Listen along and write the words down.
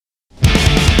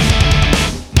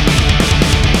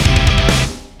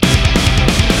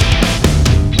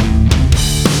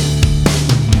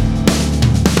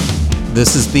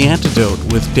This is The Antidote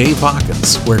with Dave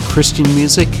Hawkins, where Christian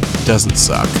music doesn't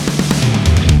suck.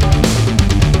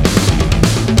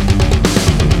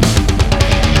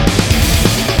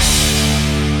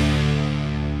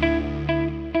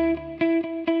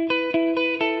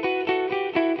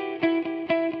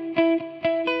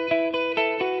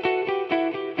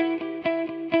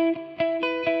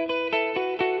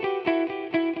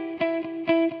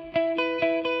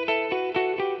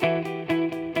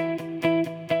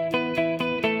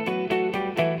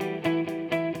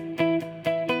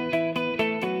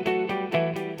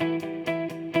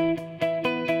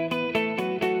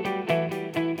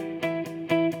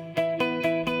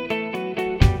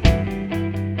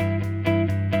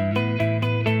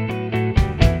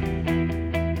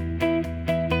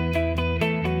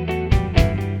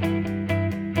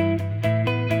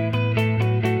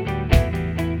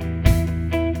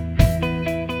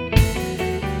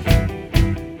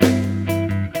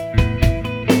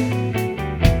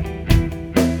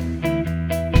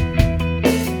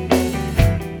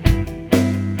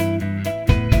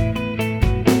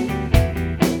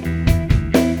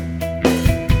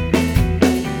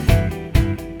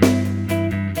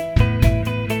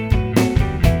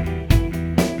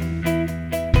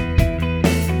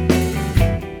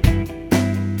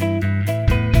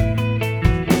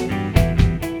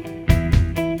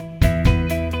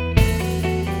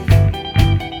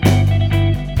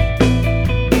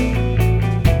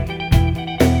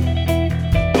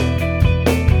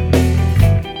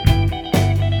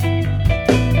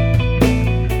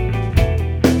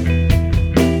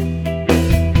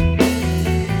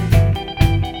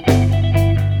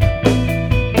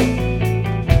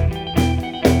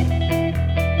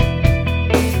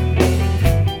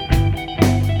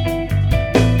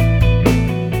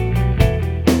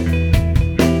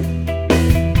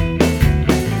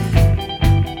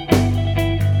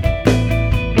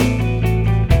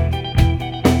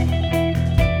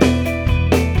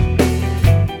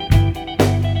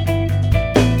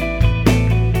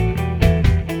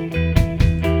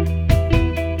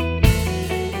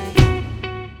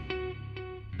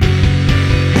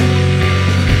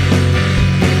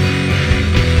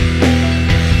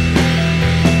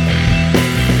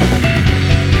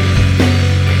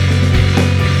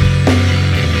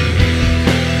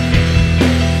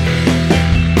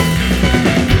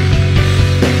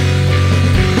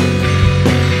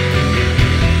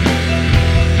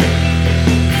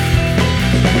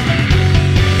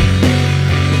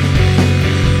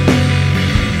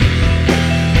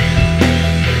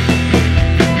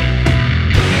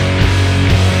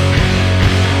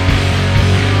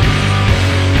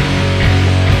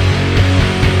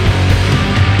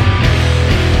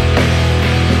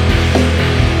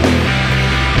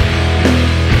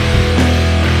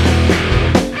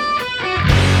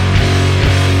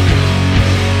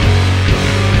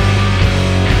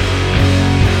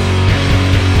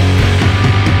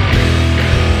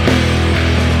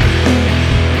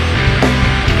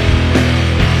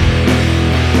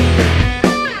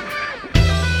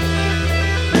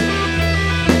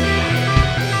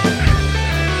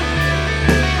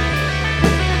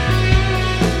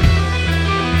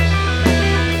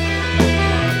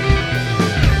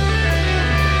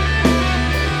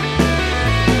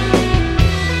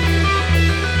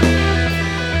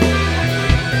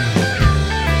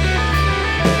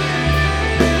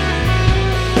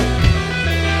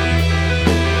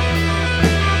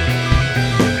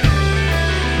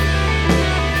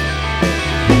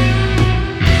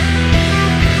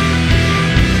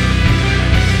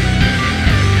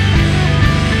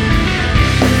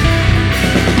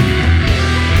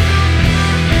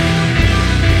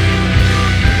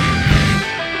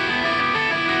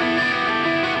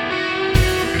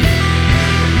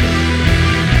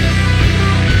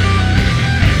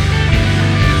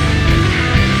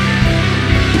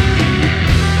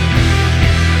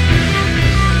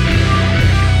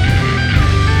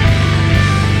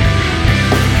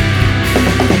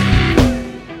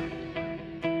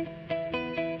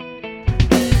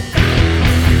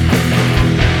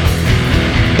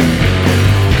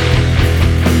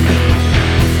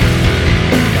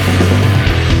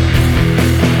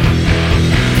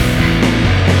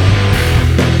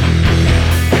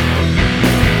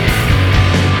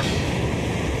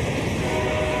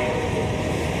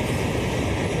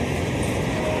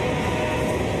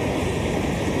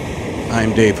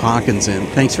 I'm Dave Hawkins, and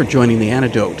thanks for joining The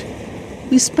Antidote.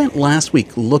 We spent last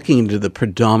week looking into the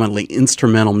predominantly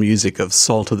instrumental music of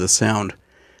Salt of the Sound.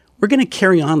 We're going to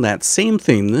carry on that same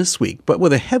theme this week, but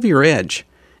with a heavier edge,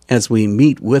 as we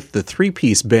meet with the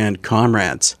three-piece band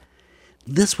Comrades.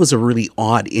 This was a really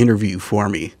odd interview for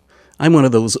me. I'm one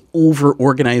of those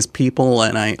over-organized people,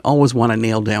 and I always want to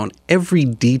nail down every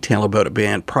detail about a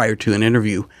band prior to an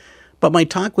interview. But my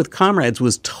talk with Comrades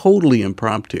was totally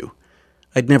impromptu.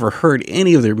 I'd never heard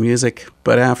any of their music,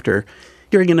 but after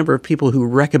hearing a number of people who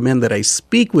recommend that I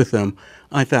speak with them,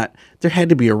 I thought there had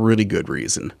to be a really good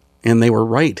reason. And they were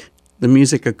right. The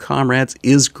music of Comrades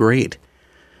is great.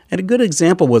 And a good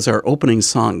example was our opening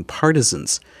song,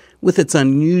 Partisans, with its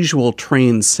unusual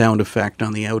train sound effect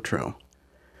on the outro.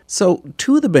 So,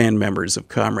 two of the band members of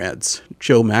Comrades,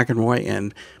 Joe McEnroy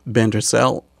and Ben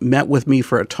Dressel, met with me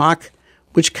for a talk,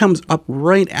 which comes up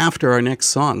right after our next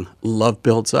song, Love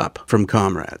Builds Up, from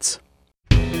Comrades.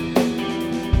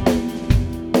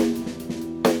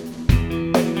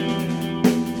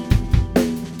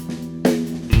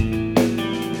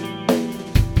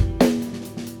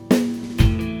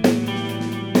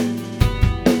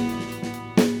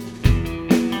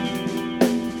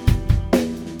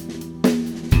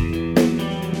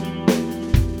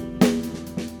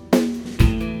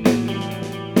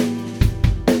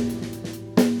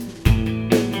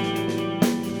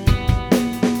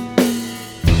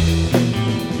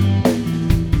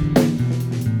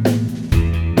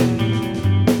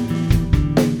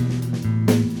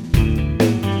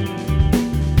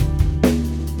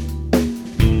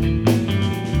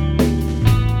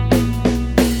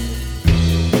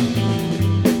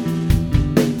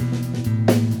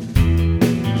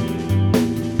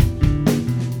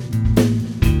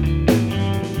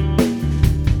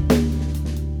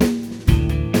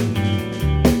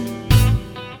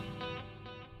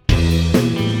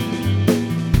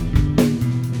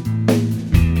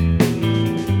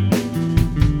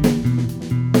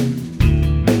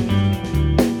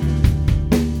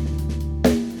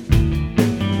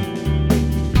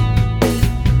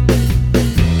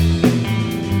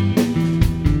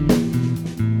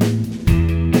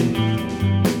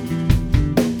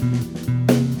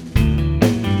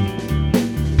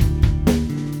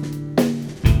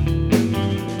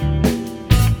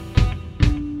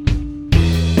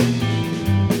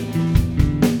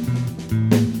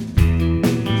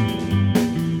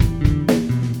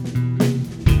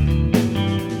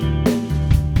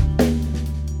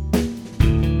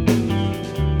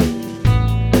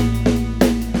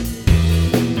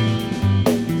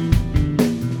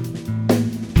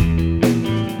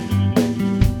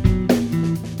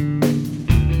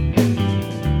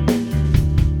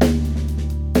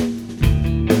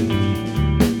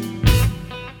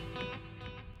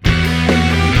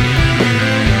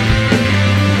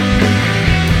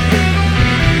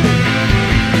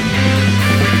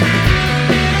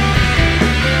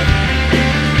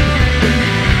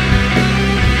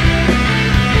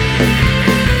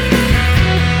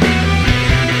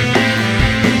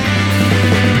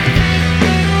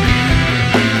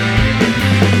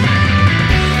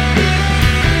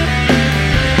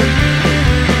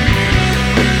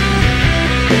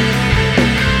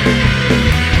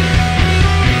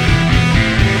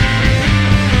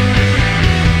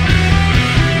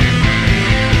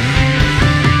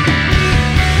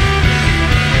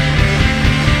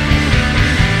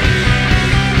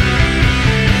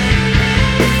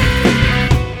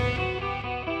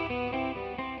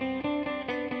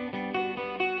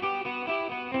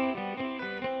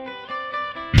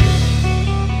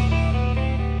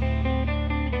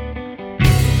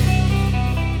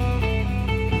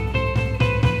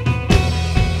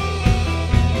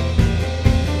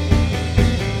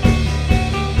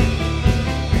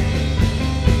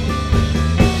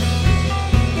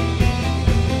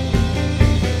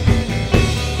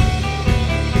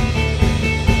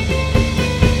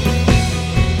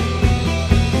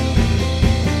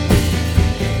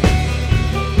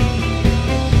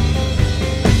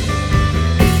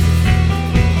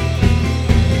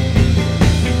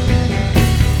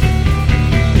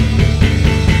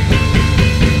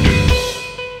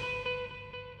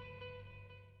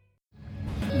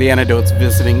 The Antidote's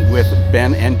visiting with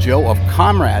Ben and Joe of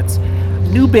Comrades.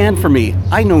 New band for me.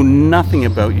 I know nothing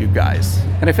about you guys,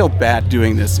 and I felt bad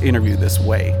doing this interview this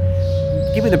way.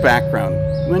 Give me the background.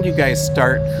 When did you guys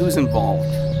start? Who's involved?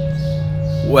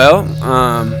 Well,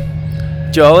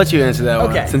 Joe, I'll let you answer that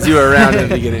one, since you were around in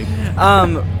the beginning.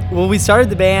 Well, we started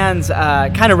the bands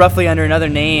kind of roughly under another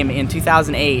name in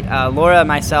 2008. Laura,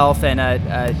 myself, and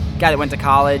a guy that went to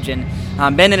college, and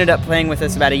Ben ended up playing with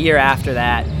us about a year after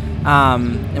that.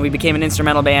 And we became an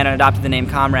instrumental band and adopted the name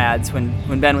Comrades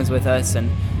when Ben was with us, and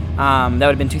that would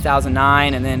have been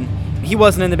 2009. And then he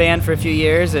wasn't in the band for a few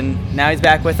years, and now he's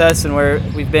back with us, and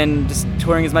we've been just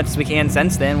touring as much as we can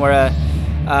since then. We're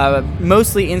a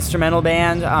mostly instrumental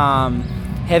band,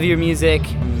 heavier music,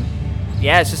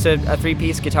 yeah, it's just a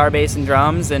 3-piece guitar, bass, and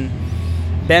drums, and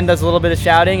Ben does a little bit of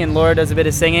shouting, and Laura does a bit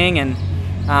of singing, and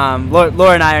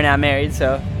Laura and I are now married,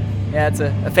 so yeah, it's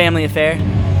a family affair.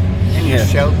 And you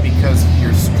shout because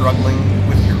you're struggling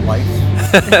with your life?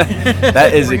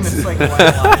 That is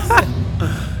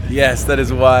yes, that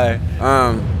is why.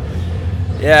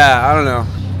 Yeah, I don't know.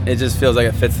 It just feels like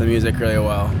it fits the music really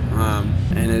well,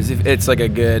 and it's like a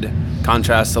good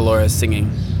contrast to Laura's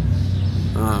singing.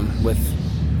 With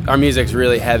our music's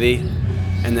really heavy,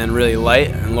 and then really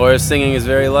light, and Laura's singing is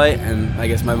very light, and I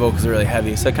guess my vocals are really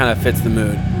heavy, so it kind of fits the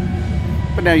mood.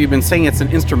 But now you've been saying it's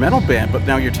an instrumental band, but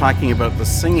now you're talking about the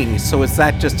singing, so is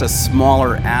that just a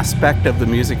smaller aspect of the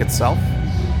music itself?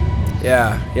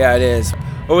 Yeah, it is.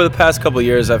 Over the past couple of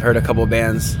years, I've heard a couple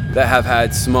bands that have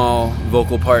had small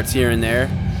vocal parts here and there,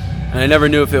 and I never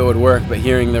knew if it would work, but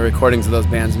hearing the recordings of those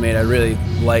bands made, I really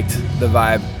liked the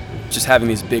vibe. Just having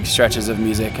these big stretches of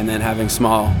music and then having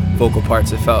small vocal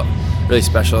parts, it felt really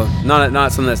special. Not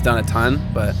something that's done a ton,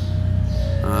 but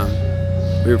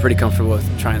we were pretty comfortable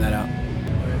with trying that out.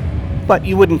 But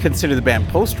you wouldn't consider the band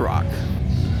post-rock.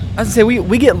 I was gonna say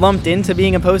we get lumped into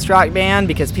being a post-rock band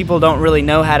because people don't really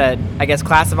know how to, I guess,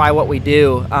 classify what we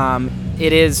do.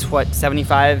 It is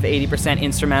 75-80%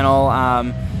 instrumental.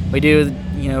 We do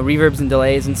reverbs and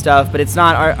delays and stuff, but it's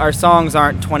not our songs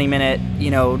aren't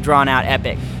 20-minute drawn out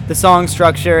epic. The song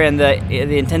structure and the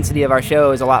intensity of our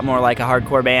show is a lot more like a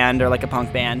hardcore band or like a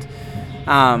punk band.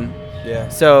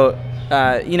 So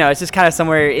it's just kind of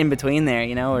somewhere in between there.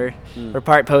 We're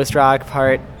part post-rock,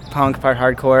 part punk, part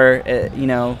hardcore,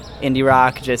 indie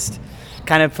rock, just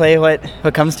kind of play what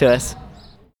comes to us.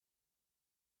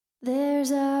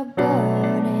 There's a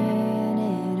burning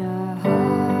in our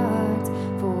hearts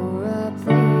for a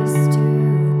place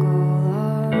to call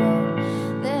our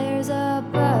own. There's a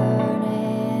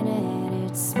burning and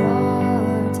it's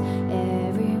smart.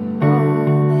 Every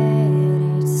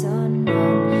moment it's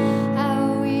unknown.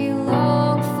 How we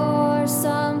long for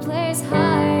someplace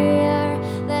higher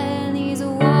than these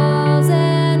walls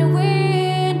and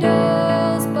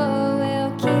windows, but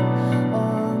we'll keep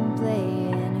on playing.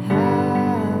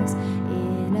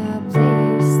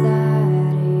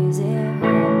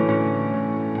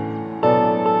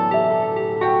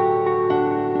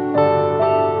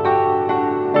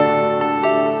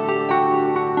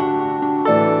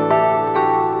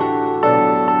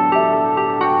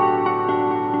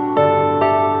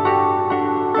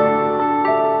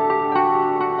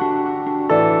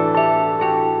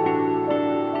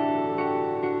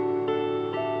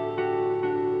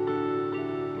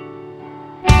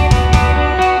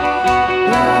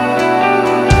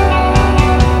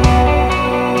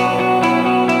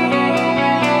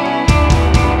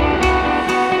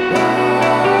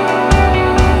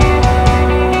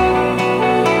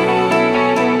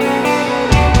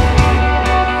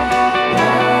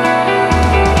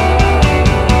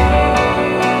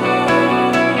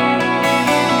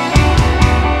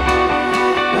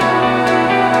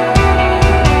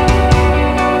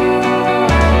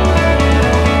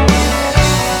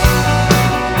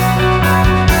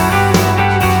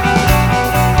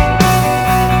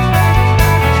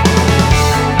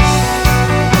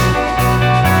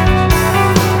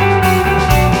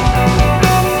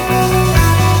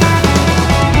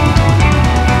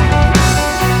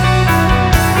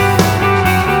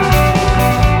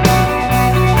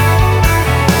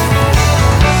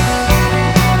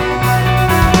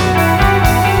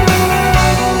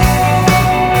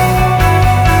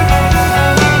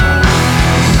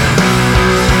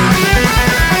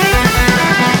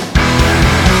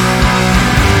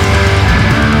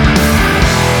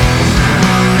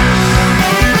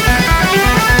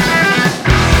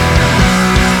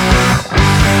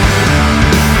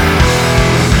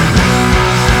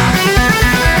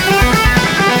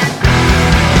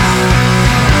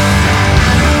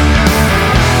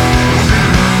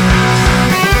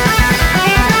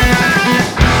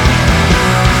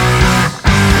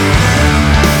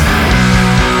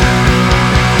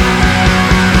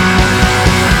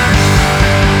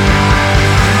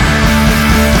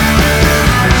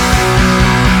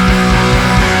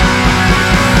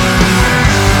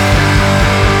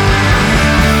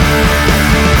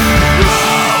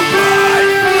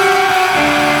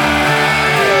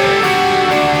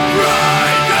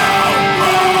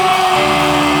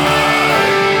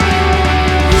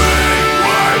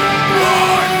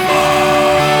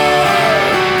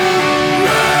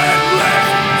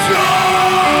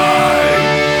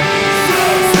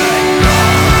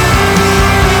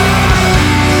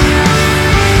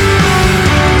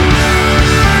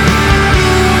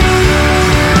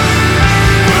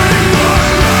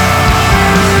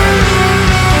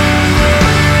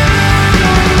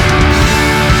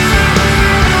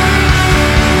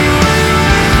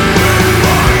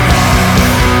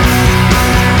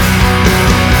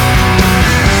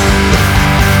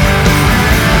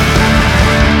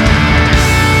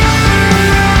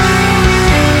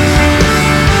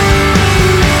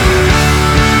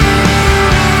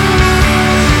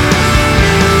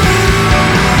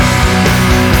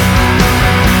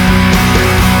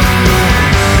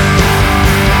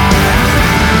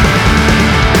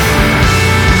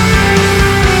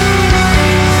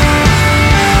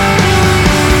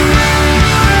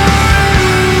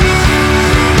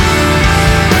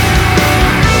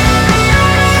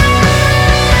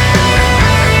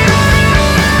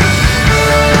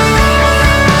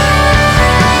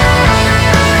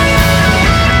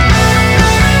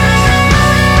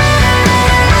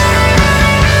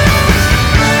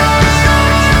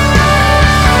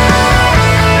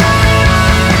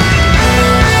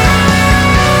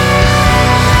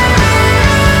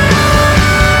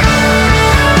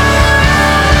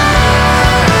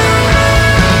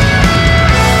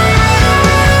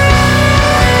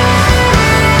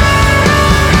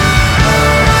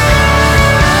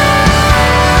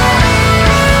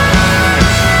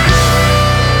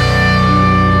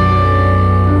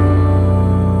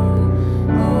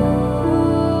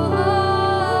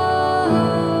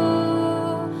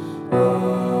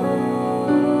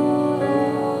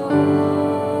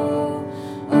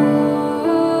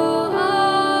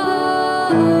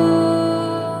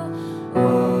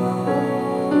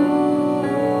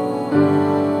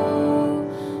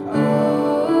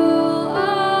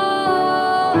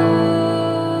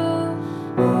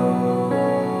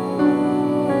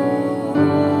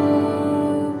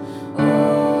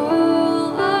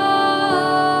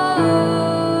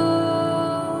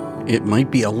 It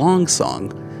might be a long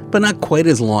song, but not quite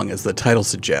as long as the title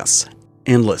suggests.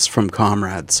 Endless from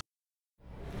Comrades.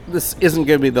 This isn't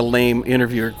going to be the lame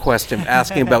interviewer question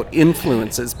asking about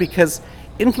influences, because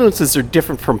influences are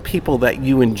different from people that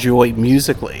you enjoy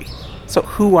musically. So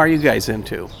who are you guys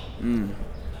into?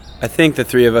 I think the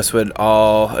three of us would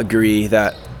all agree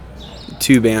that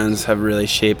two bands have really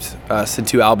shaped us, and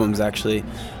two albums actually.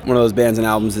 One of those bands and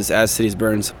albums is As Cities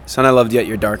Burns, Son I Loved Yet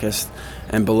Your Darkest,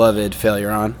 and Beloved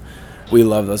Failure On. We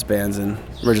love those bands, and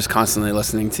we're just constantly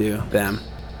listening to them.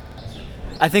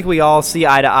 I think we all see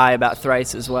eye to eye about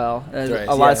Thrice as well. Thrice,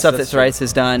 a lot of yes, stuff that that's Thrice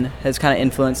has done has kind of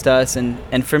influenced us,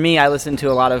 and for me, I listened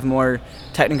to a lot of more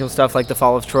technical stuff like The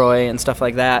Fall of Troy and stuff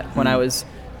like that when I was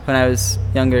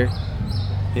younger.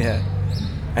 Yeah.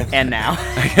 And now.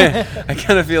 I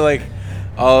kind of feel like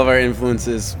all of our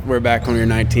influences were back when we were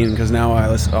 19, because now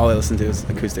all I listen to is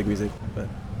acoustic music. But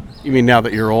You mean now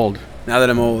that you're old? now that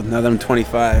I'm old, now that I'm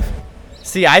 25.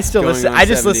 See, I still Going listen. on I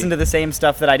just 70. listen to the same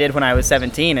stuff that I did when I was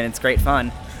 17, and it's great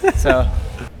fun. So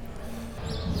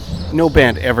No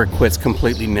band ever quits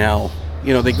completely now.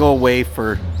 You know, they go away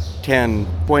for 10,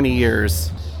 20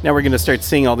 years. Now we're going to start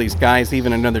seeing all these guys,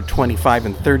 even another 25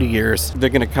 and 30 years. They're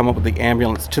going to come up with the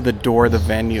ambulance to the door of the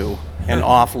venue and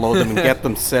offload them and get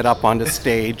them set up onto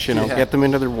stage, get them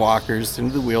into their walkers,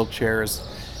 into the wheelchairs,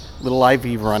 little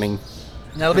IV running.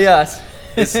 that'll be us.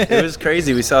 It was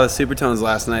crazy. We saw the Supertones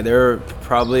last night. They were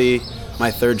probably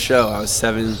my third show. I was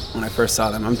 7 when I first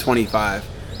saw them. I'm 25,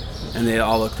 and they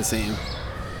all look the same.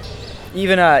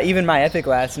 Even my Epic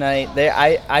last night,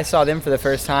 I saw them for the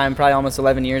first time probably almost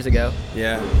 11 years ago.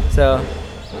 Yeah. So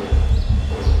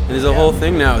And there's a whole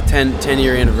thing now,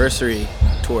 10-year anniversary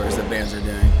tours that bands are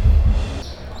doing.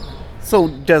 So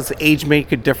does age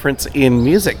make a difference in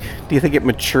music? Do you think it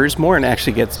matures more and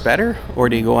actually gets better, or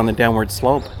do you go on the downward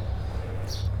slope?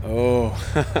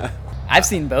 Oh. I've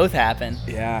seen both happen.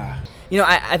 Yeah.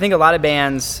 I think a lot of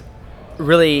bands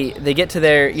really, they get to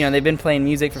their, they've been playing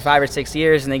music for 5 or 6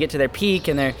 years, and they get to their peak,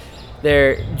 and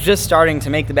they're just starting to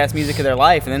make the best music of their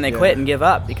life, and then they quit and give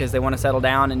up because they want to settle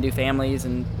down and do families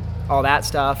and all that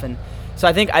stuff. And so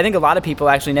I think a lot of people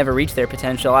actually never reach their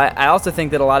potential. I also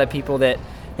think that a lot of people that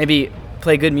maybe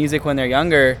play good music when they're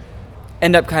younger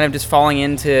end up kind of just falling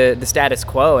into the status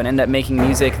quo and end up making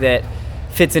music that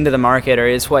fits into the market or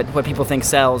is what people think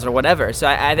sells or whatever. So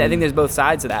I think there's both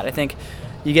sides of that. I think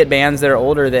you get bands that are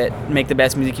older that make the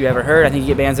best music you ever heard. I think you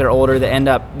get bands that are older that end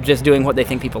up just doing what they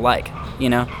think people like, So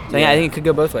yeah, I think it could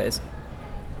go both ways.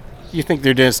 You think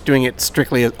they're just doing it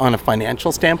strictly on a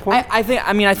financial standpoint? I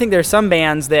think there's some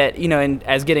bands that,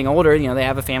 as getting older, they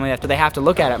have a family after, they have to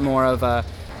look at it more of a,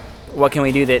 what can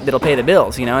we do that'll pay the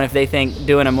bills, and if they think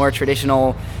doing a more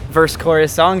traditional verse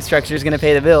chorus song structure is going to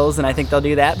pay the bills, then I think they'll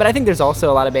do that. But I think there's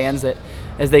also a lot of bands that,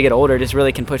 as they get older, just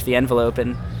really can push the envelope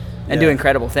and do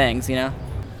incredible things,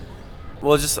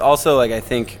 Well, just also, I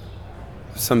think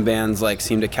some bands,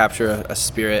 seem to capture a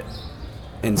spirit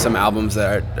in some albums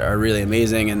that are really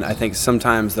amazing, and I think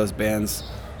sometimes those bands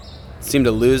seem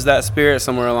to lose that spirit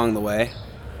somewhere along the way.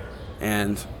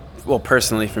 And, well,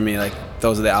 personally for me,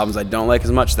 those are the albums I don't like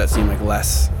as much, that seem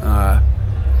less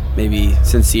maybe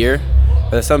sincere.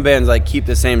 But some bands keep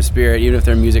the same spirit, even if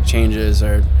their music changes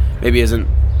or maybe isn't,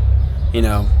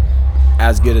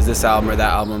 as good as this album or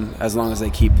that album. As long as they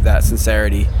keep that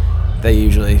sincerity, they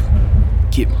usually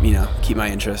keep my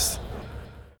interest.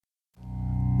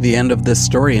 The end of this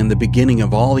story and the beginning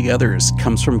of all the others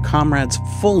comes from Comrades'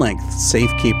 full-length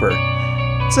Safekeeper.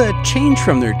 It's a change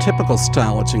from their typical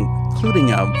style, which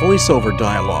including a voiceover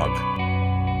dialogue.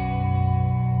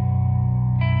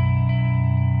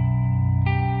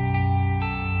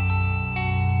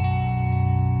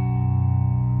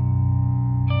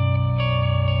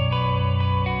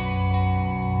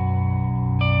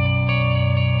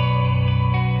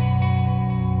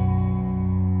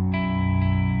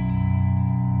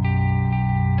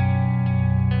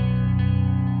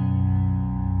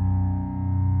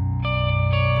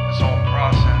 This whole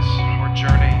process, or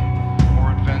journey,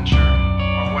 or adventure,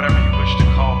 or whatever you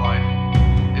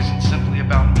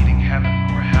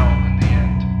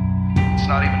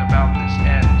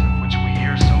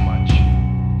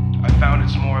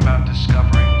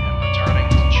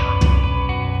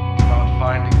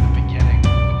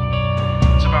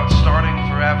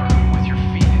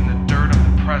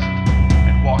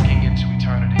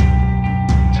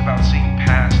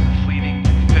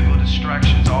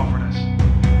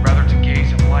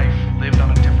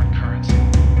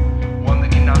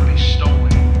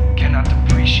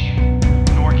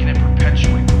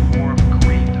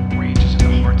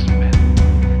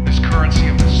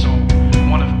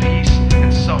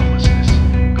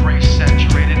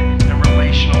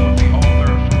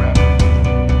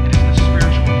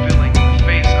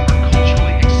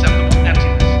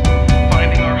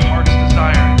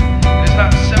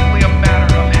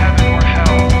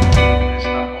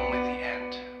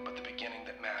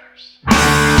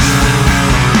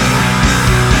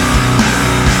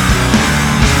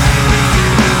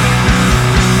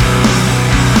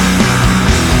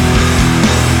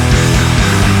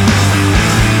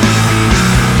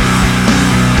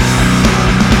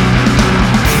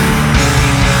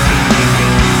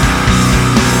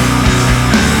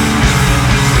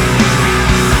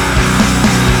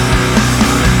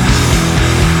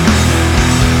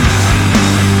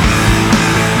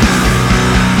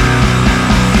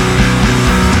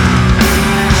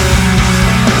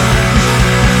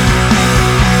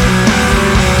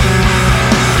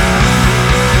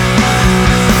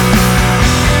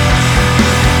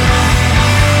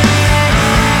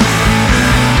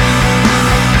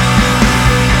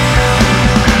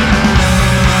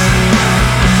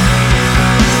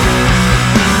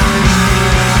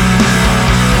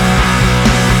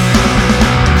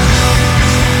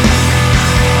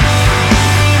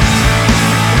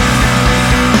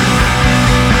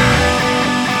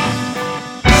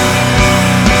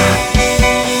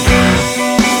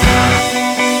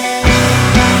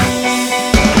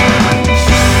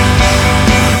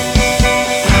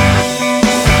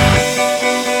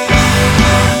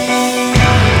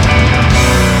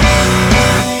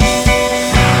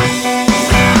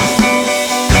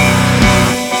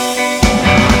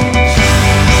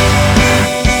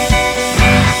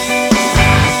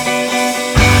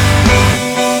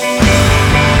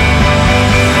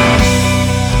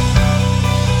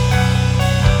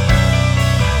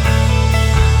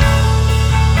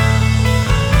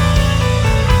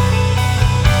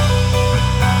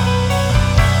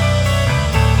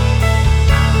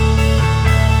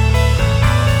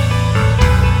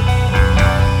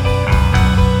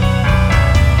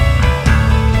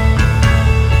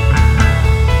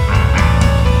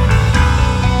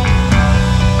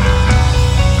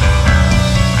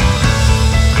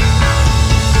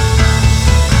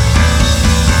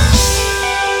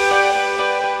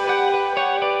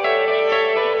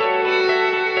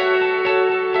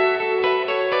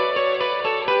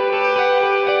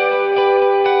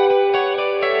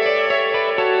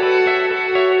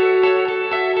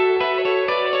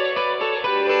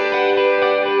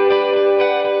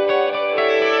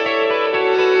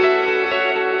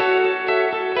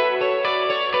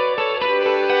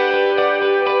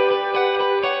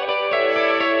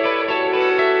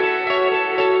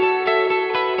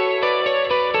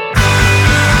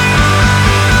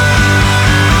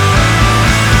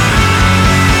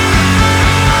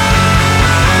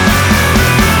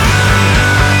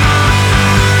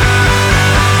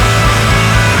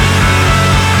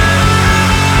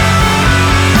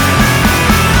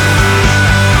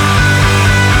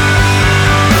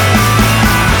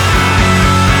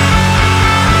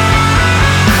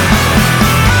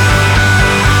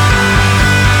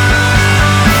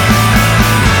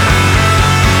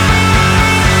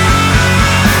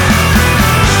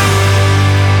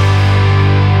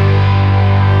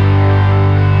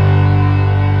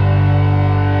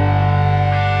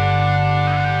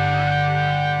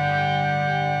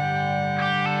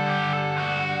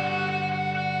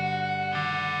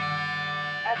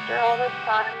After all this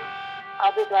time,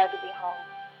 I'll be glad to be home.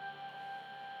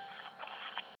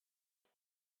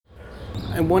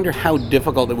 I wonder how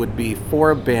difficult it would be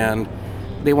for a band.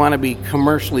 They want to be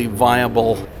commercially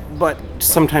viable, but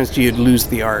sometimes do you lose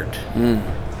the art? Well,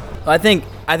 I think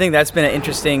that's been an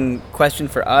interesting question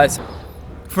for us.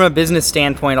 From a business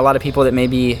standpoint, a lot of people that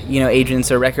maybe,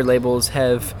 agents or record labels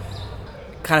have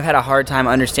kind of had a hard time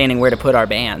understanding where to put our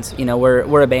bands.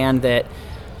 We're a band that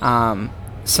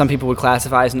some people would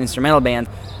classify as an instrumental band.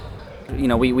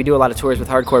 We do a lot of tours with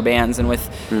hardcore bands and with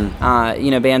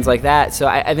bands like that. So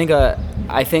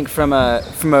I think from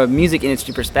a music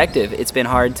industry perspective, it's been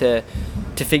hard to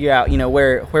figure out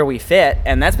where we fit,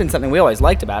 and that's been something we always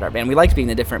liked about our band. We liked being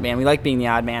the different band. We liked being the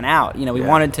odd man out. We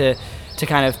wanted to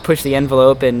kind of push the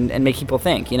envelope and make people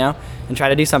think, and try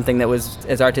to do something that was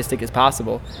as artistic as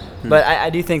possible. But I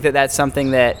do think that that's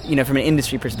something that from an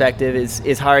industry perspective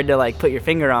is hard to like put your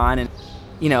finger on, and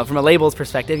from a label's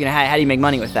perspective, how do you make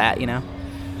money with that,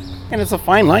 And it's a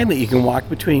fine line that you can walk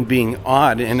between being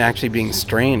odd and actually being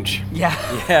strange. Yeah.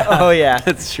 Oh, yeah.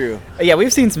 That's true. Yeah,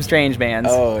 we've seen some strange bands.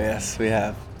 Oh, yes, we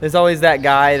have. There's always that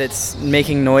guy that's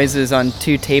making noises on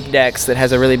 2 tape decks that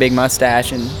has a really big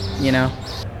mustache and,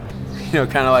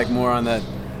 kind of like more on the,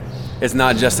 it's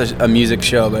not just a music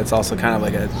show, but it's also kind of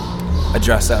like a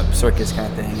dress-up circus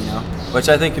kind of thing, which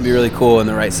I think could be really cool in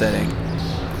the right setting.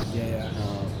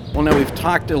 Well, now we've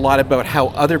talked a lot about how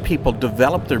other people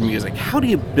develop their music. How do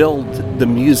you build the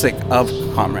music of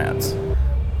Comrades?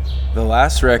 The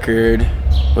last record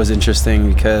was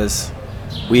interesting because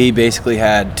we basically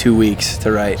had 2 weeks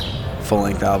to write a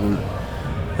full-length album.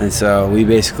 And so we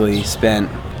basically spent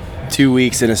 2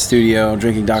 weeks in a studio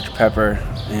drinking Dr. Pepper.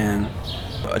 And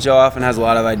Joe often has a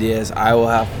lot of ideas. I will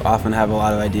often have a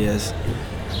lot of ideas.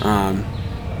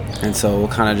 And so we'll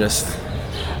kind of just...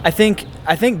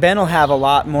 I think Ben will have a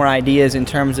lot more ideas in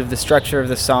terms of the structure of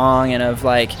the song and of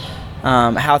like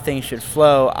how things should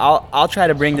flow. I'll try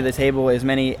to bring to the table as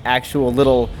many actual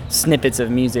little snippets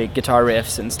of music, guitar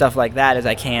riffs and stuff like that as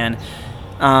I can.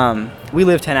 We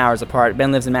live 10 hours apart.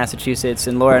 Ben lives in Massachusetts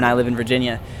and Laura and I live in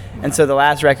Virginia. And so the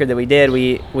last record that we did,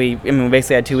 we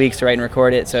basically had 2 weeks to write and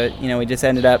record it. So, we just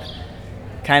ended up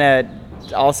kind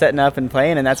of all setting up and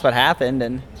playing, and that's what happened.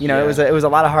 And, it was a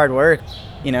lot of hard work,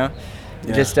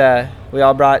 Just we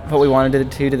all brought what we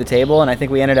wanted to the table, and I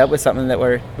think we ended up with something that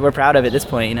we're proud of at this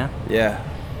point, Yeah.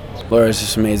 Laura's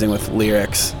just amazing with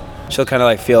lyrics. She'll kind of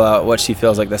like feel out what she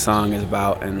feels like the song is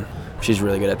about, and she's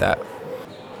really good at that.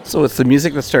 So it's the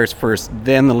music that starts first,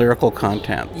 then the lyrical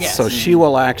content. Yes. So she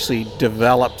will actually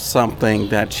develop something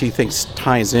that she thinks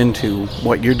ties into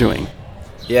what you're doing.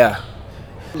 Yeah.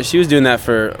 She was doing that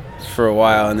for a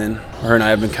while, and then her and I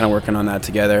have been kind of working on that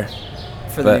together.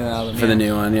 For the new album. For the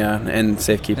new one, yeah. And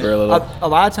Safekeeper a little. A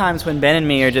lot of times when Ben and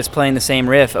me are just playing the same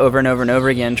riff over and over and over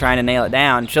again, trying to nail it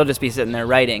down, she'll just be sitting there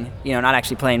writing, not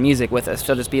actually playing music with us.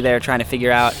 She'll just be there trying to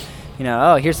figure out,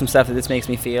 here's some stuff that this makes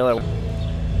me feel. Or...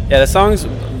 Yeah, the songs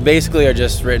basically are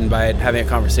just written by having a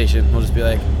conversation. We'll just be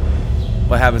like,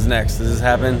 what happens next? Does this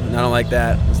happen? I don't like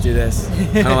that. Let's do this.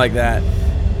 I don't like that.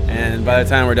 And by the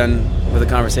time we're done with the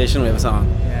conversation, we have a song.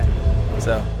 Yeah.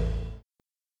 So...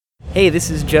 Hey, this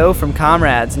is Joe from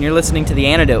Comrades, and you're listening to The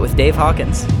Antidote with Dave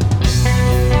Hawkins. There's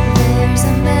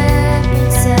a map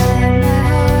inside my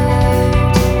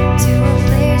heart to a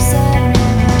place I've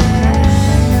and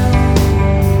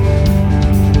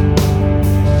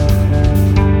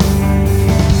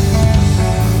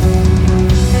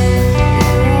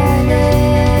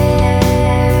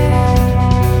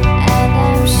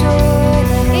I'm sure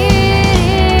that it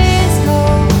is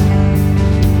home.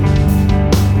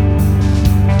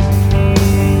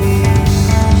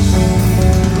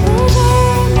 These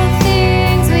are the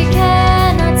things we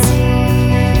cannot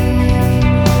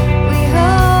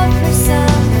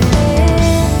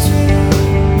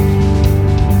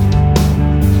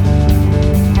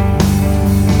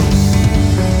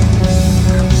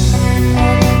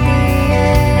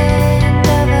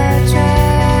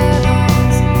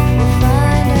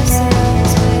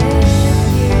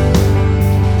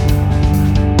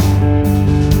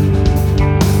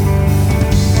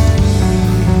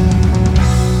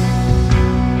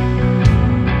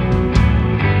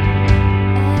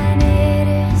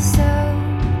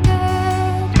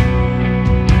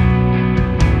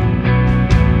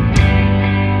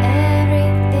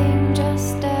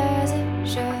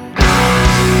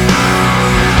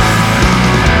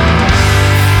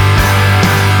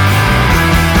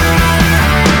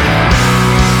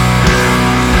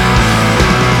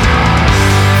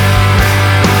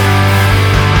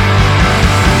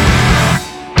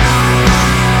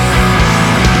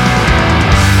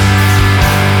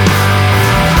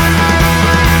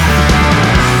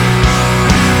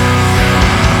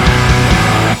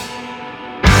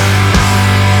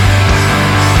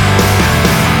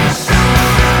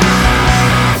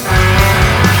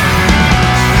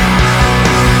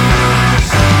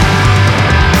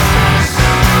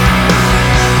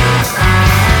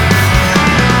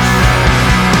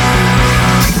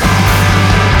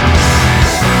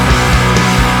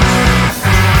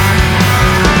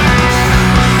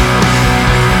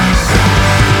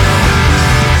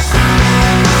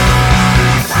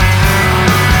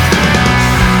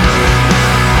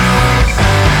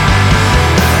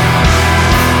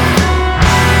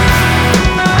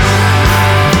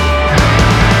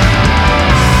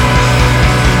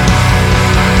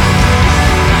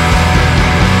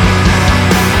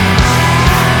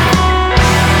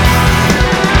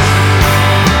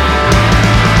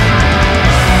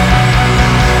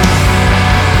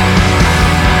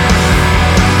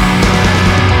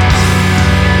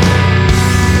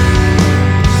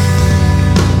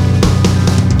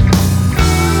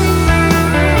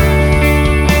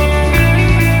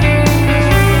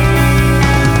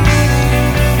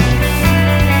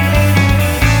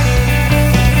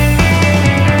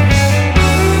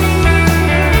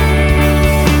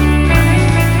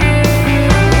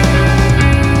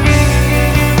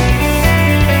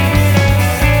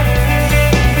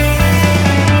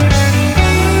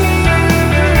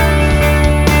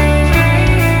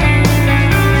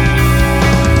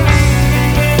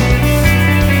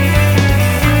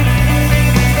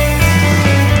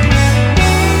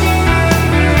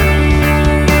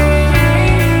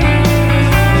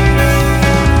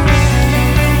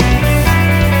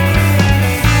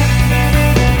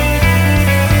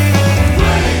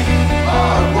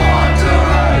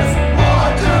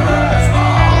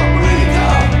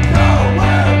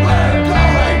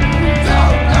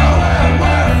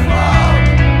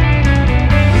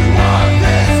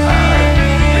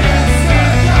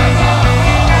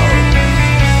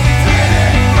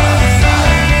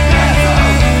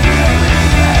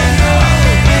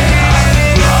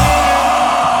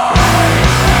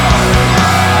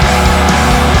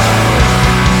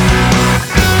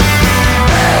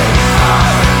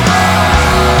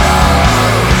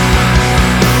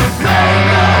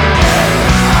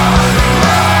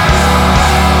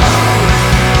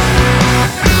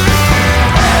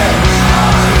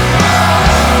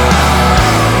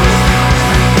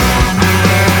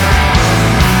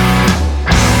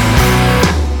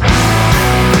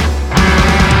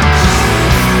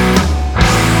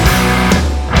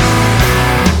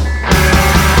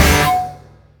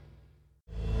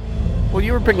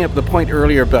bringing up the point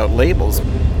earlier about labels.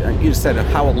 You said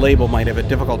how a label might have a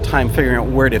difficult time figuring out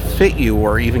where to fit you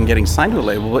or even getting signed to a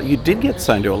label, but you did get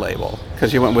signed to a label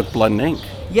because you went with Blood and Ink.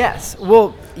 Yes.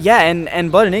 Well, yeah,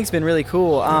 and Blood and Ink's been really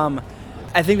cool.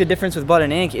 I think the difference with Blood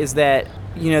and Ink is that,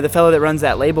 the fellow that runs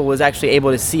that label was actually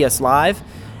able to see us live,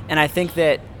 and I think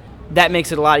that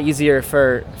makes it a lot easier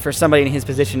for somebody in his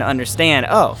position to understand,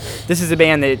 oh, this is a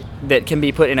band that can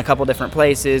be put in a couple different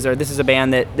places, or this is a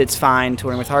band that's fine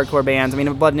touring with hardcore bands. I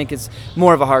mean, Blood and Ink is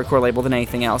more of a hardcore label than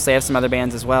anything else. They have some other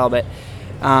bands as well, but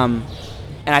and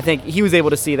I think he was able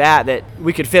to see that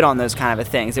we could fit on those kind of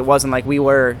things. It wasn't like we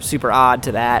were super odd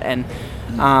to that, and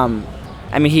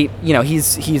I mean,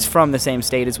 he's from the same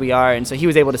state as we are, and so he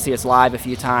was able to see us live a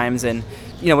few times, and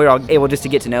we were all able just to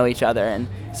get to know each other, and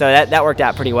so that worked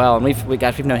out pretty well. And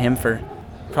we've known him for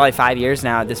probably 5 years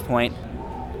now at this point.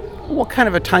 What kind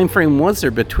of a time frame was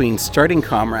there between starting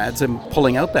Comrades and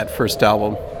pulling out that first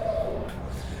album?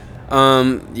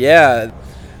 Yeah,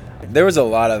 there was a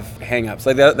lot of hang-ups.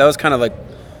 Like that was kind of like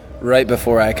right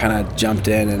before I kind of jumped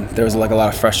in, and there was like a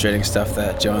lot of frustrating stuff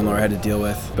that Joe and Laura had to deal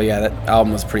with. But yeah, that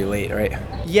album was pretty late, right?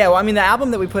 Yeah, well, I mean, the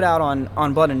album that we put out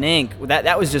on Blood and Ink,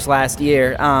 that was just last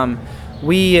year.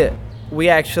 We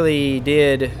actually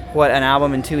did an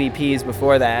album and 2 EPs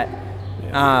before that,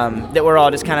 that were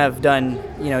all just kind of done,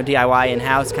 DIY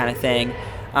in-house kind of thing.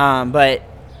 But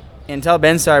until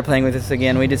Ben started playing with us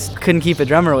again, we just couldn't keep a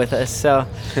drummer with us. So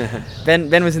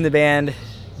Ben was in the band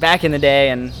back in the day,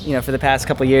 and for the past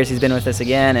couple of years he's been with us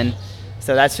again, and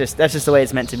so that's just the way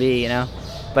it's meant to be,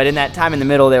 But in that time in the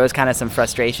middle, there was kind of some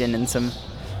frustration and some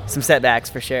setbacks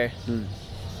for sure.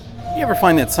 You ever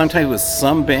find that sometimes with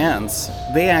some bands,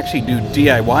 they actually do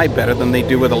DIY better than they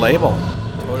do with a label?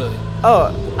 Totally.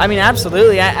 Oh, I mean,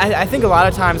 absolutely. I think a lot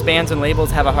of times bands and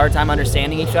labels have a hard time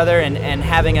understanding each other and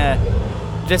having a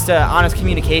honest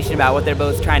communication about what they're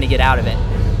both trying to get out of it.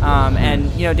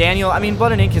 And Daniel, I mean,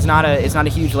 Blood and Ink is not a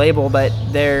huge label, but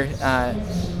they're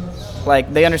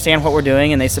they understand what we're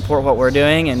doing and they support what we're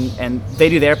doing, and they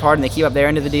do their part and they keep up their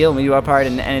end of the deal, and we do our part,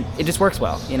 and it just works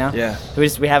well, Yeah.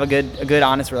 We have a good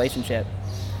honest relationship.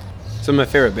 Some of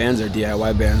my favorite bands are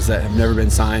DIY bands that have never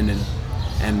been signed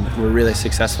and were really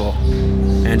successful,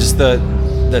 and just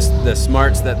the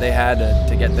smarts that they had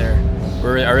to get there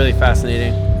are really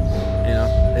fascinating.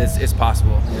 It's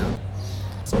possible.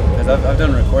 Because I've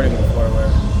done recording before where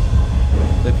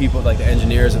the people, like the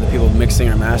engineers or the people mixing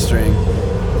or mastering,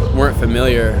 weren't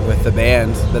familiar with the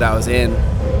band that I was in.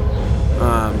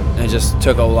 And it just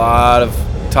took a lot of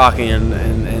talking and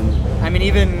I mean,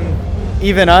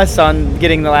 even us on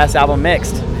getting the last album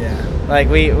mixed. Yeah. Like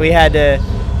we had to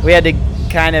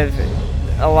kind of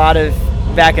a lot of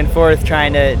back and forth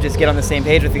trying to just get on the same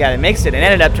page with the guy that mixed it, and it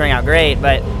ended up turning out great,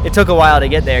 but it took a while to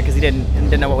get there because he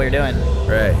didn't know what we were doing.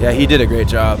 Right. Yeah, he did a great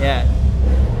job. Yeah.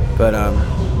 But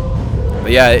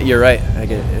yeah, you're right.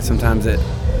 Sometimes it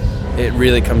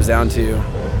really comes down to,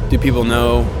 do people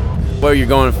know what you're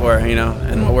going for,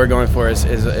 and what we're going for is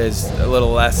a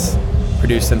little less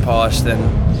produced and polished than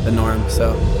the norm.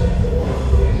 So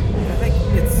I think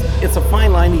it's a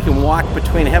fine line you can walk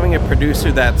between having a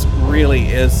producer that's really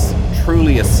is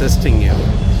truly assisting you.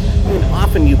 I mean,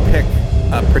 often you pick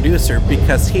a producer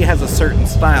because he has a certain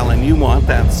style and you want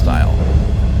that style.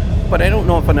 But I don't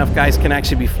know if enough guys can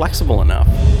actually be flexible enough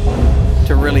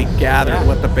to really gather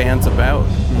what the band's about.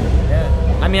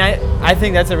 Yeah. I mean, I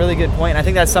think that's a really good point. I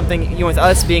think that's something, with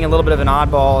us being a little bit of an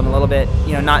oddball and a little bit,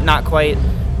 not quite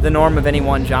the norm of any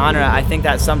one genre, I think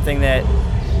that's something that,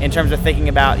 in terms of thinking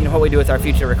about, what we do with our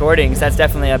future recordings, that's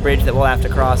definitely a bridge that we'll have to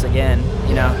cross again,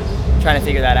 trying to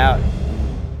figure that out.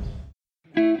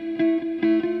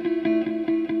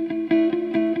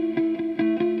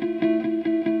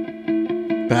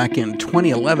 Back in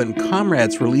 2011,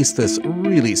 Comrades released this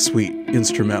really sweet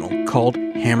instrumental called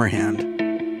Hammerhand.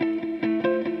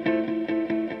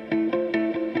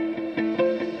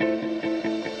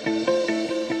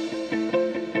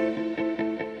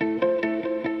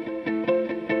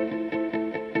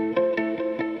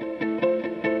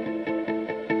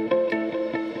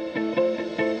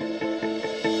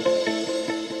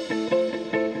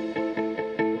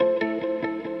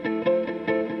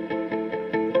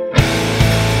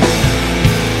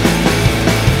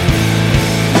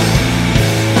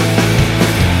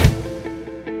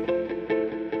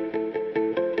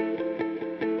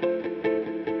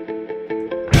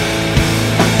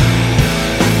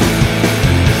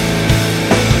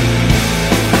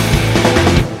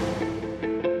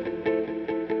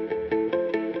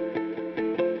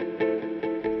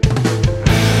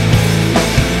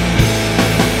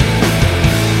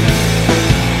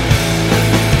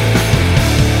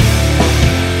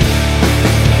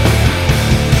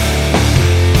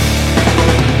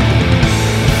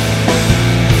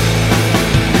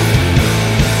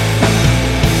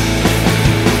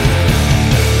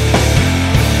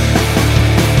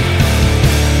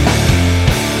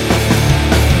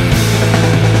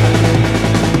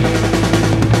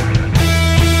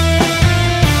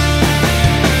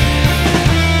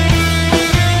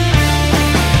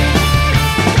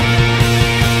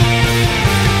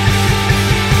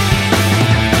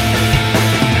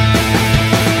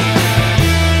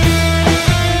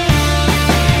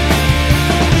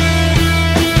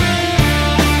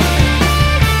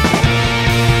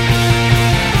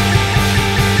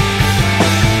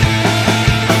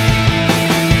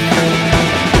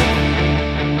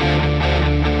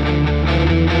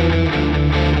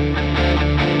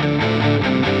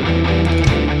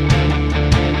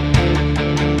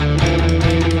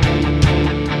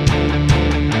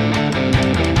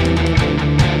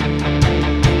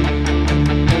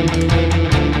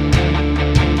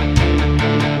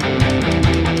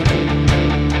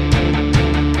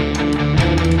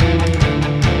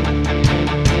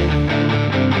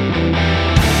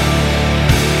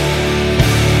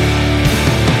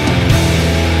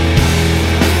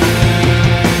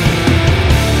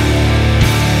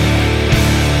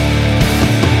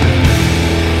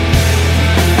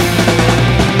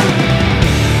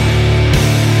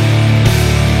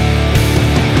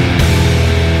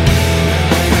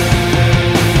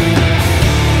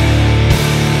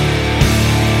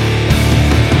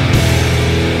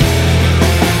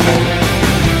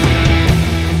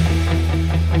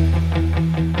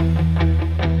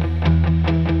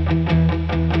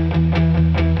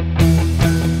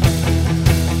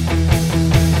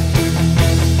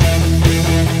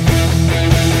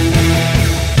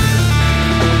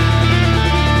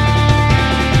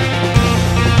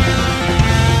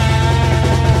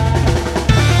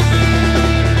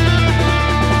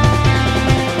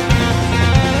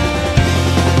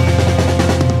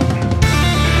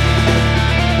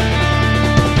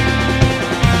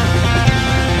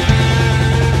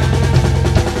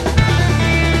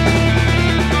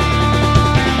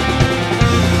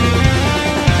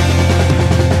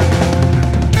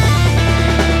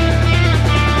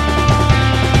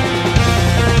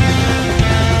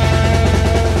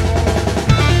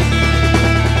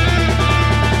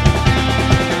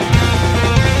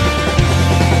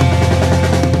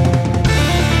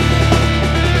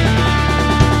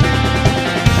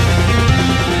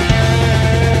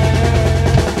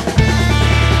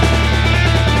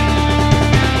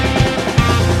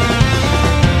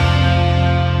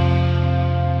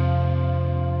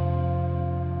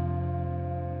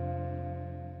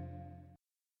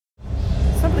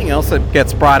 Something else that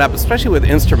gets brought up, especially with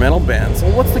instrumental bands,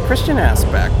 well, what's the Christian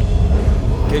aspect?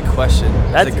 Good question.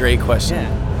 That's a great question.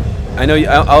 Yeah. I know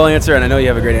I'll answer, and I know you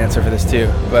have a great answer for this too.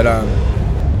 But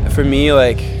for me,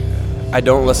 like, I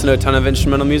don't listen to a ton of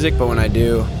instrumental music, but when I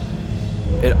do,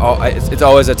 it's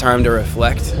always a time to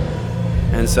reflect.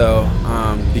 And so,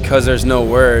 because there's no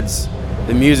words,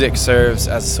 the music serves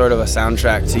as sort of a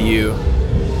soundtrack to you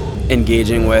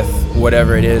engaging with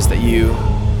whatever it is that you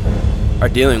are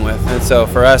dealing with. And so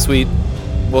for us, we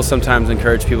will sometimes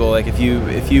encourage people, like, if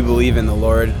you believe in the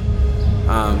Lord,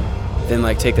 then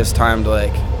like take this time to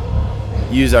like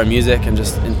use our music and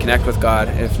connect with God.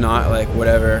 If not, like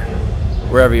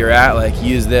wherever you're at, like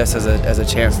use this as a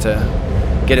chance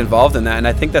to get involved in that. And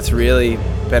I think that's really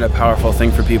been a powerful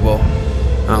thing for people.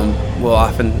 We'll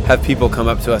often have people come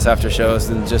up to us after shows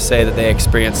and just say that they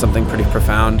experienced something pretty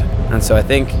profound. And so I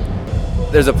think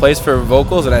there's a place for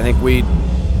vocals, and I think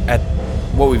at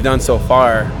what we've done so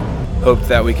far, hoped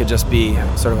that we could just be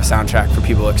sort of a soundtrack for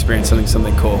people experiencing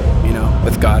something cool,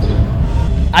 with God.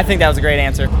 I think that was a great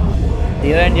answer.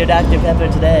 You earned your Dr.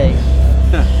 Pepper today.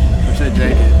 Wish I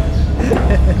drank it.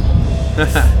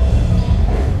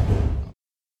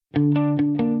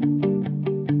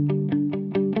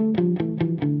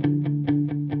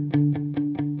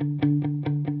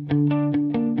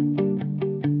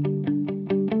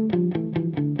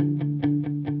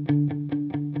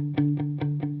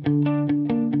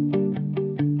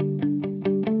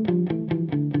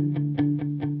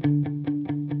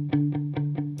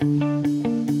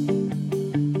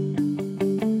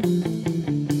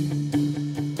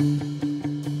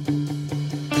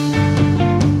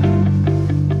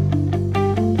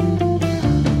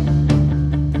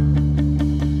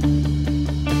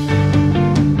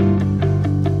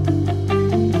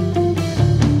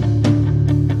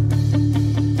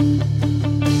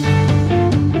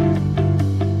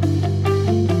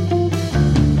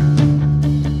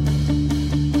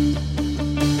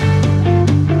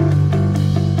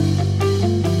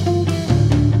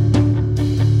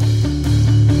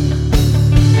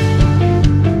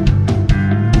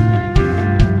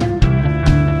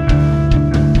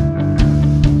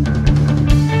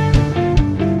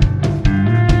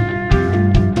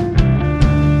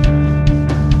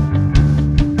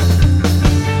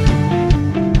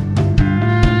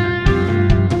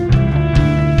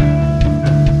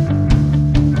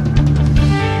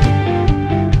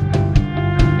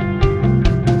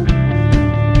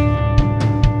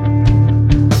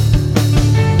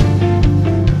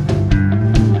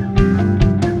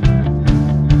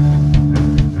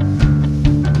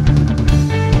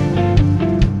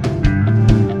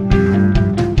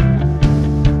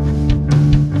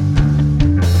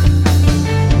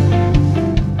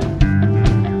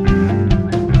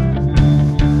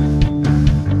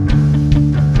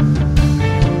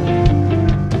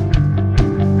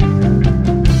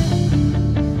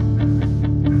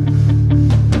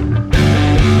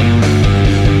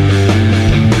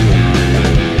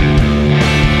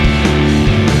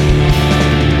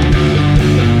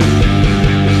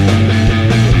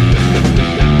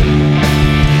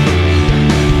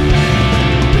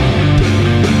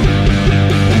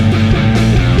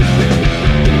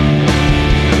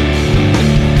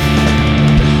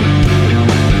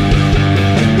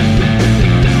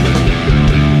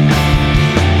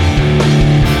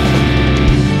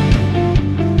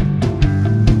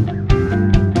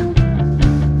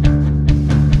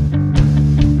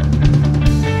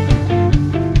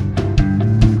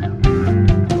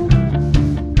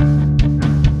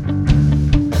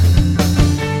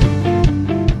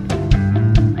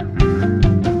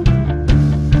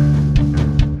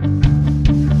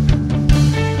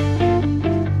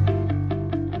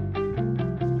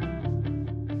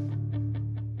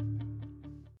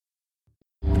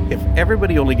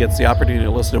 everybody only gets the opportunity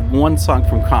to listen to one song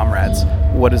from Comrades,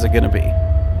 what is it going to be?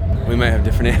 We might have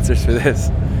different answers for this.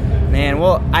 Man,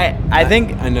 well, I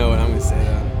think... I know what I'm going to say,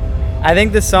 though. I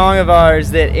think the song of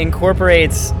ours that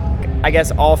incorporates, I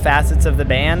guess, all facets of the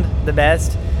band the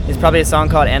best is probably a song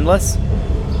called Endless.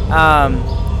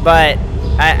 But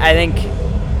I think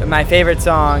my favorite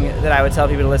song that I would tell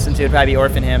people to listen to would probably be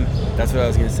Orphan Hymn. That's what I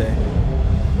was going to say.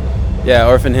 Yeah,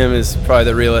 Orphan Hymn is probably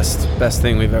the realest, best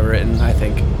thing we've ever written, I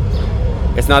think.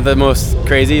 It's not the most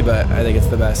crazy, but I think it's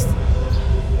the best.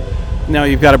 Now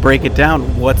you've got to break it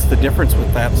down. What's the difference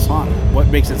with that song? What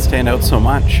makes it stand out so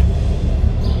much?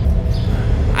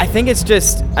 I think it's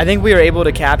just, I think we were able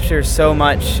to capture so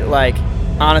much like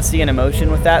honesty and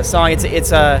emotion with that song. I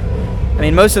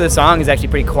mean, most of the song is actually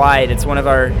pretty quiet. It's one of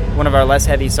our less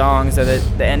heavy songs that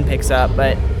the end picks up,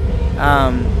 but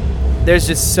there's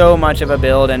just so much of a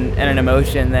build and an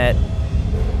emotion that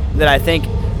that I think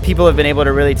people have been able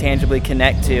to really tangibly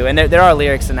connect to. And there are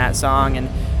lyrics in that song, and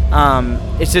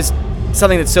it's just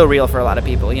something that's so real for a lot of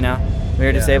people, you know. We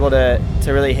were just able to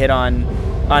really hit on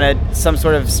some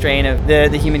sort of strain of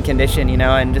the human condition, you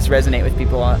know, and just resonate with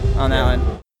people on that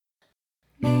one.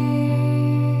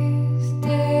 These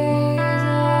days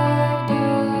are dark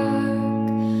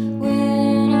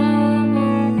when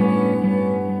I'm alone.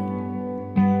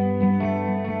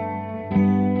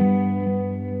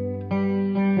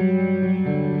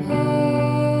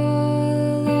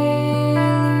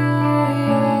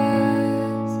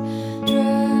 Hallelujahs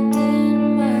trapped in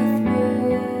my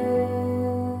throat.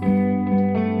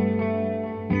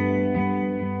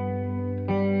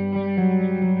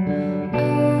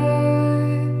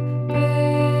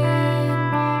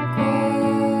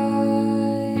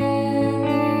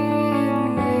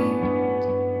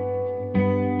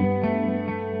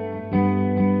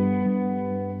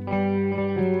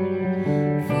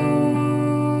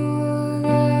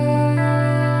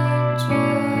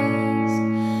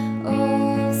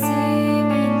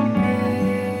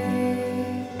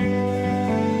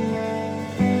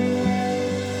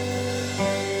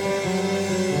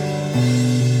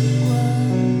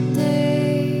 One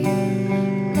day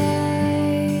light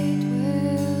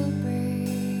will break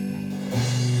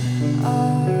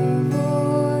our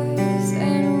voice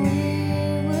and we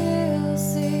will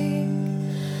sing.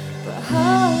 But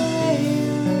hallelujah,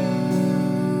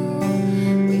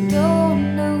 we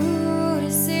don't know who to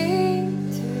sing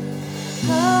to.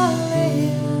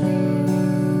 Hallelujah,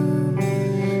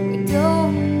 we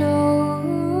don't know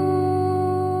who.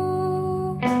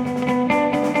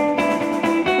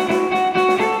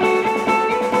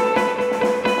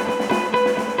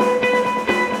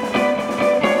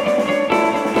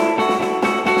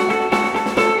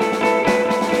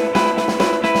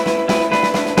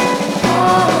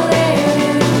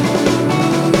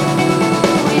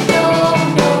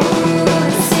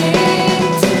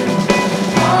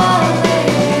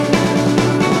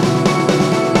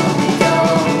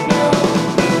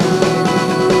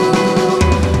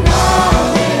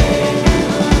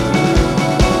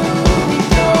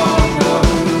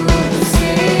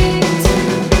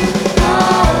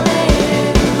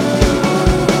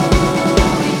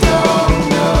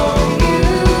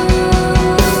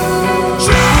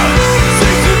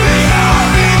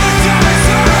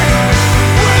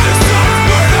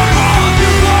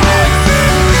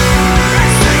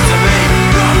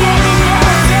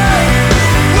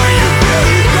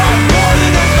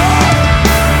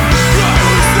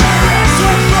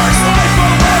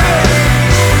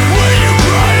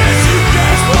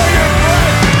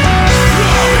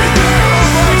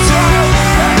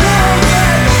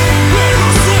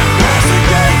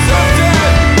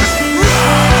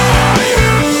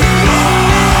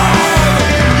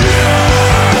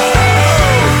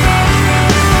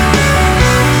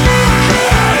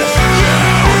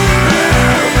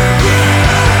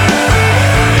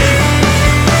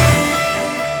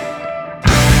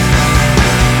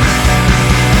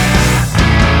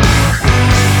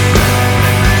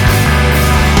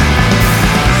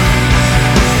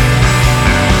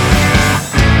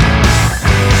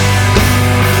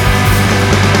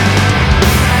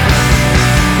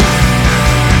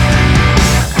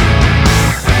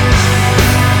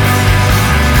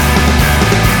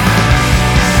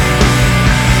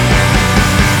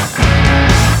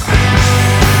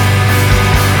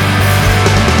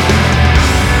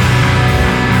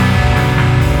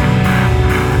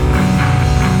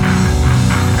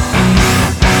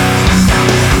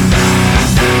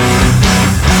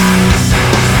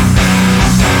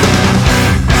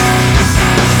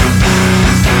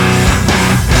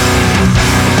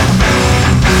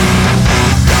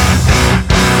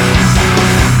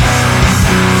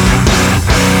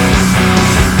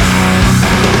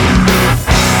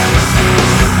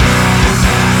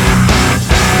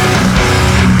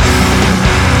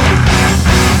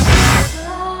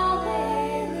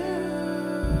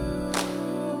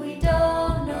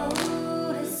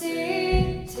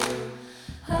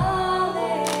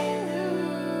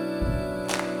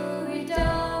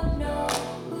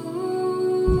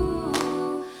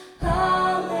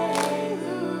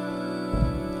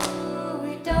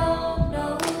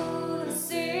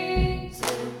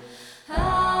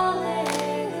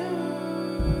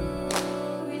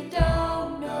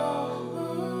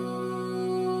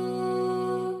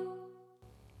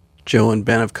 Joe and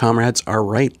Ben of Comrades are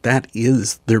right. That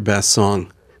is their best song,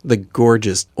 the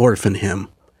gorgeous Orphan Hymn.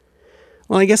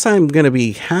 Well, I guess I'm going to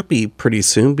be happy pretty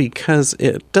soon because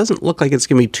it doesn't look like it's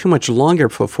going to be too much longer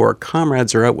before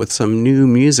Comrades are out with some new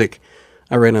music.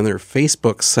 I read on their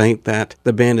Facebook site that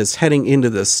the band is heading into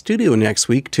the studio next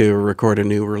week to record a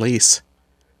new release.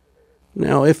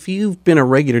 Now, if you've been a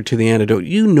regular to The Antidote,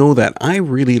 you know that I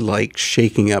really like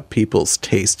shaking up people's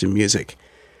taste in music.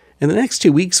 And the next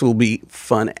 2 weeks will be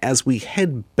fun as we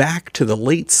head back to the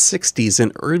late 60s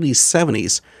and early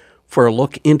 70s for a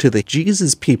look into the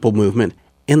Jesus People movement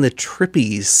and the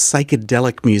trippy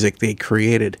psychedelic music they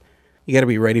created. You gotta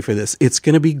be ready for this. It's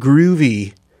gonna be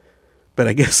groovy. But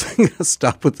I guess I'm gonna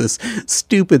stop with this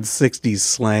stupid 60s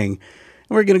slang.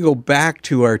 And we're gonna go back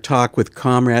to our talk with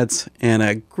Comrades and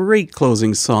a great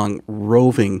closing song,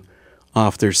 Roving,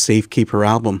 off their Safekeeper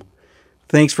album.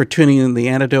 Thanks for tuning in The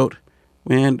Antidote,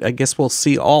 and I guess we'll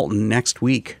see you all next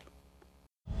week.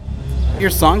 Your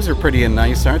songs are pretty and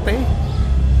nice, aren't they?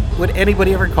 Would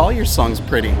anybody ever call your songs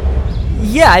pretty?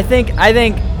 Yeah, I think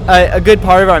a good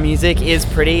part of our music is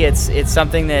pretty. It's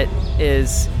something that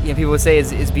is, people would say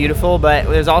is beautiful, but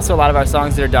there's also a lot of our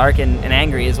songs that are dark and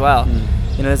angry as well.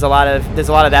 There's a lot of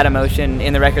that emotion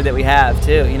in the record that we have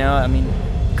too. I mean,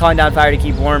 Calling Down Fire to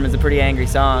Keep Warm is a pretty angry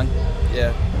song.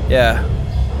 Yeah.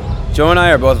 Joe and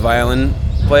I are both violinists,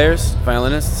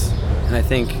 and I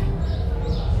think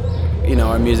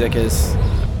our music is,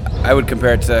 I would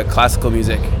compare it to classical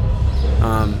music,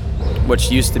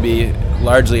 which used to be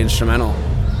largely instrumental.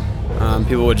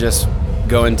 People would just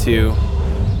go into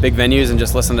big venues and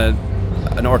just listen to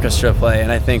an orchestra play,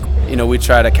 and I think we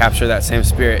try to capture that same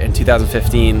spirit in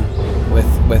 2015 with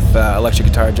electric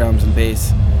guitar, drums, and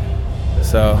bass.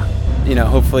 So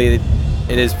hopefully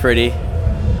it is pretty.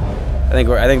 I think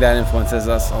that influences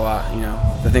us a lot.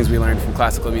 The things we learned from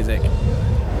classical music.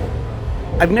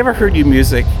 I've never heard your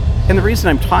music, and the reason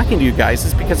I'm talking to you guys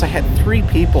is because I had 3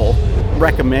 people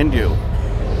recommend you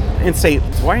and say,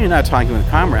 why are you not talking with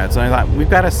Comrades? And I thought, we've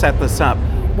got to set this up.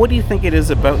 What do you think it is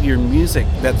about your music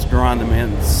that's drawn them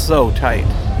in so tight?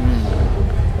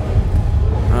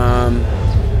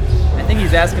 I think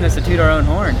he's asking us to toot our own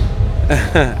horn.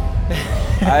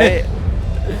 I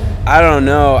don't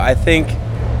know. I think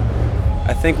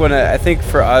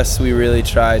for us, we really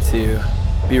try to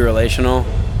be relational.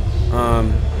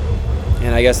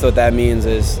 And I guess what that means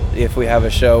is if we have a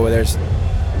show where there's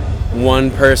one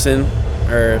person,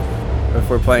 or if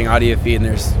we're playing audio feed and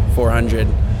there's 400,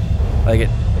 it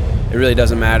really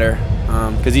doesn't matter,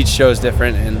 because each show is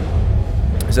different. And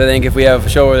so I think if we have a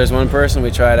show where there's one person,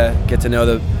 we try to get to know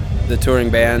the touring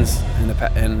bands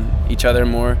and each other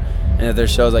more. And if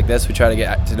there's shows like this, we try to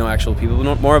get to know actual people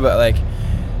more. But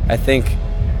I think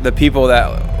the people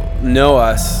that know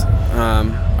us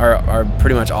are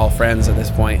pretty much all friends at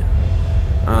this point.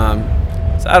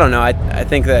 So I don't know. I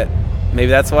think that maybe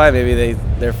that's why. Maybe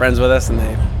they're friends with us and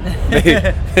they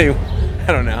I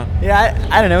don't know. Yeah,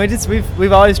 I don't know.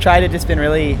 We've always tried to just been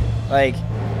really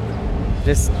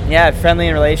friendly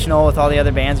and relational with all the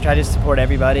other bands. Try to support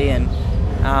everybody, and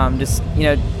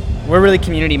we're really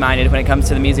community minded when it comes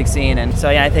to the music scene. And so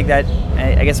I think that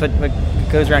I guess what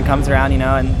goes around comes around,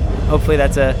 and hopefully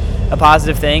that's a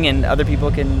positive thing, and other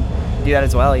people can do that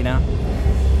as well.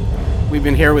 We've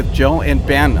been here with Joe and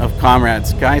Ben of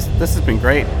Comrades. Guys, this has been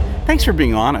great. Thanks for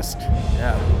being honest.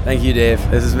 Yeah. Thank you, Dave.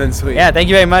 This has been sweet. Yeah, thank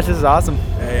you very much. This is awesome.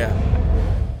 Yeah.